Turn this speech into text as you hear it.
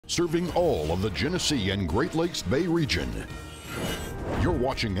serving all of the Genesee and Great Lakes Bay region. You're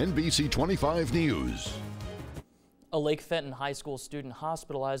watching NBC 25 News. A Lake Fenton High School student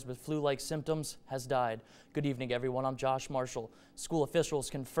hospitalized with flu-like symptoms has died. Good evening, everyone. I'm Josh Marshall. School officials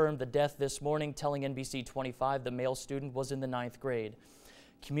confirmed the death this morning, telling NBC 25 the male student was in the 9th grade.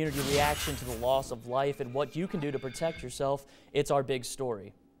 Community reaction to the loss of life and what you can do to protect yourself. It's our big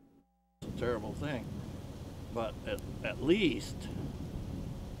story. It's a terrible thing, but at least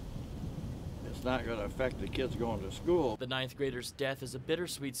it's not going to affect the kids going to school. The 9th grader's death is a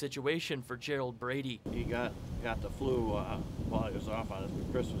bittersweet situation for Gerald Brady. He got the flu while he was off on his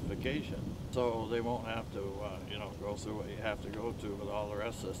Christmas vacation, so they won't have to go through what you have to go to with all the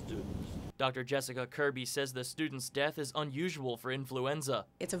rest of the students. Dr. Jessica Kirby says the student's death is unusual for influenza.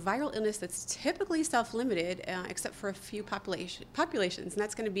 It's a viral illness that's typically self-limited, except for a few populations, and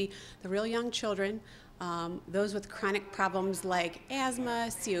that's going to be the real young children, those with chronic problems like asthma,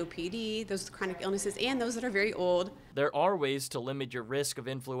 COPD, those with chronic illnesses, and those that are very old. There are ways to limit your risk of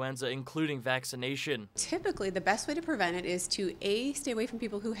influenza, including vaccination. Typically, the best way to prevent it is to A, stay away from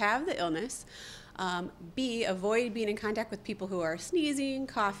people who have the illness, B, avoid being in contact with people who are sneezing,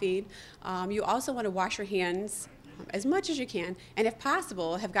 coughing. You also want to wash your hands as much as you can, and if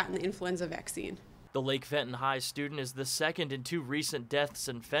possible, have gotten the influenza vaccine. The Lake Fenton High student is the second in 2 recent deaths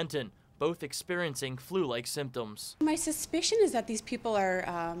in Fenton, both experiencing flu-like symptoms. My suspicion is that these people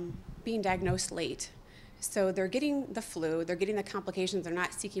are being diagnosed late. So they're getting the flu, they're getting the complications, they're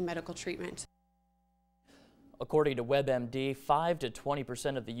not seeking medical treatment. According to WebMD, 5 to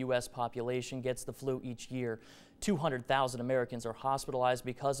 20% of the U.S. population gets the flu each year. 200,000 Americans are hospitalized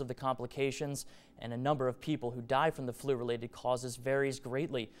because of the complications, and a number of people who die from the flu-related causes varies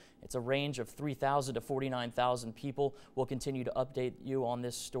greatly. It's a range of 3,000 to 49,000 people. We'll continue to update you on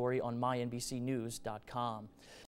this story on mynbcnews.com.